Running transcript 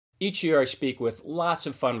Each year I speak with lots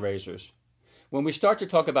of fundraisers. When we start to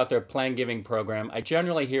talk about their plan giving program, I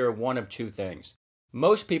generally hear one of two things.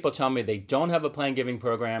 Most people tell me they don't have a plan giving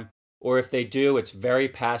program, or if they do, it's very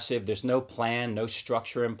passive. There's no plan, no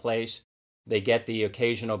structure in place. They get the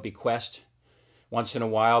occasional bequest once in a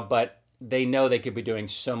while, but they know they could be doing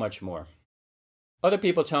so much more. Other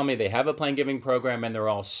people tell me they have a plan giving program and they're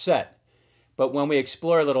all set. But when we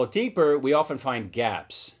explore a little deeper, we often find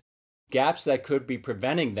gaps. Gaps that could be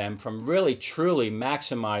preventing them from really truly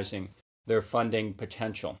maximizing their funding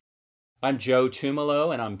potential. I'm Joe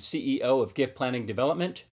Tumalo and I'm CEO of Gift Planning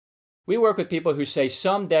Development. We work with people who say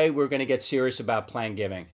someday we're going to get serious about plan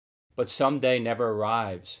giving, but someday never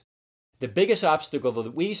arrives. The biggest obstacle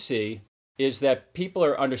that we see is that people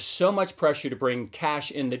are under so much pressure to bring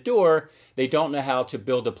cash in the door, they don't know how to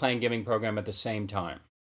build a plan giving program at the same time.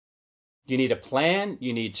 You need a plan,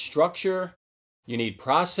 you need structure, you need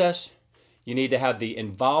process, you need to have the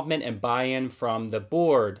involvement and buy-in from the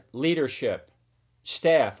board, leadership,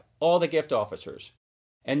 staff, all the gift officers.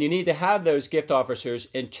 And you need to have those gift officers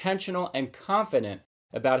intentional and confident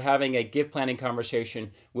about having a gift planning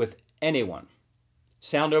conversation with anyone.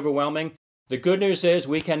 Sound overwhelming? The good news is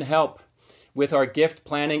we can help with our Gift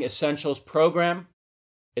Planning Essentials program.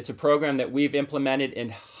 It's a program that we've implemented in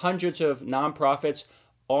hundreds of nonprofits,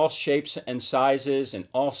 all shapes and sizes and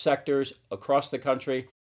all sectors across the country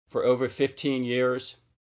for over 15 years.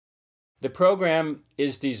 The program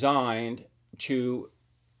is designed to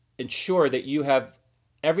ensure that you have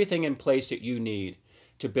everything in place that you need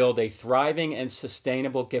to build a thriving and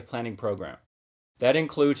sustainable gift planning program. That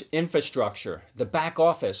includes infrastructure, the back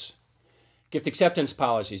office, gift acceptance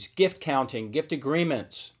policies, gift counting, gift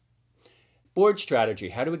agreements, board strategy.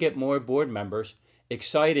 How do we get more board members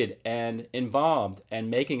excited and involved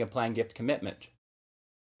and making a planned gift commitment?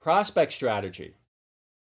 Prospect strategy.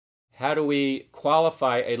 How do we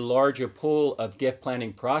qualify a larger pool of gift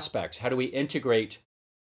planning prospects? How do we integrate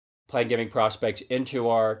plan giving prospects into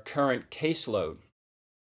our current caseload?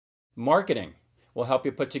 Marketing will help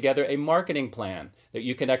you put together a marketing plan that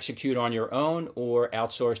you can execute on your own or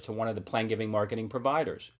outsource to one of the plan giving marketing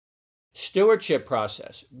providers. Stewardship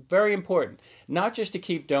process, very important, not just to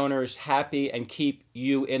keep donors happy and keep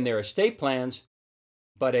you in their estate plans,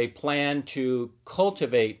 but a plan to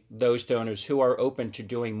cultivate those donors who are open to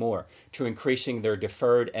doing more, to increasing their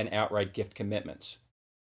deferred and outright gift commitments.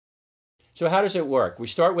 So how does it work? We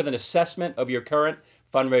start with an assessment of your current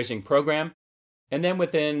fundraising program, and then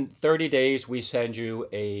within 30 days, we send you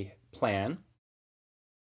a plan.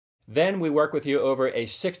 Then we work with you over a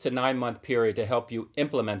 6 to 9 month period to help you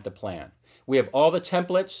implement the plan. We have all the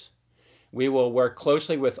templates. We will work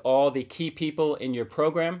closely with all the key people in your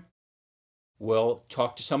program. We'll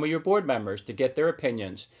talk to some of your board members to get their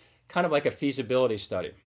opinions, kind of like a feasibility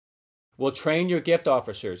study. We'll train your gift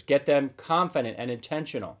officers, get them confident and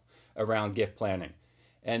intentional around gift planning,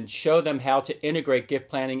 and show them how to integrate gift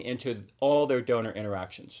planning into all their donor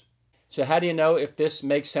interactions. So how do you know if this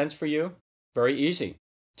makes sense for you? Very easy.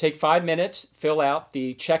 Take 5 minutes, fill out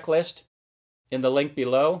the checklist in the link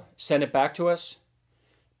below, send it back to us,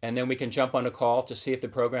 and then we can jump on a call to see if the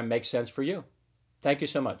program makes sense for you. Thank you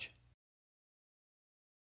so much.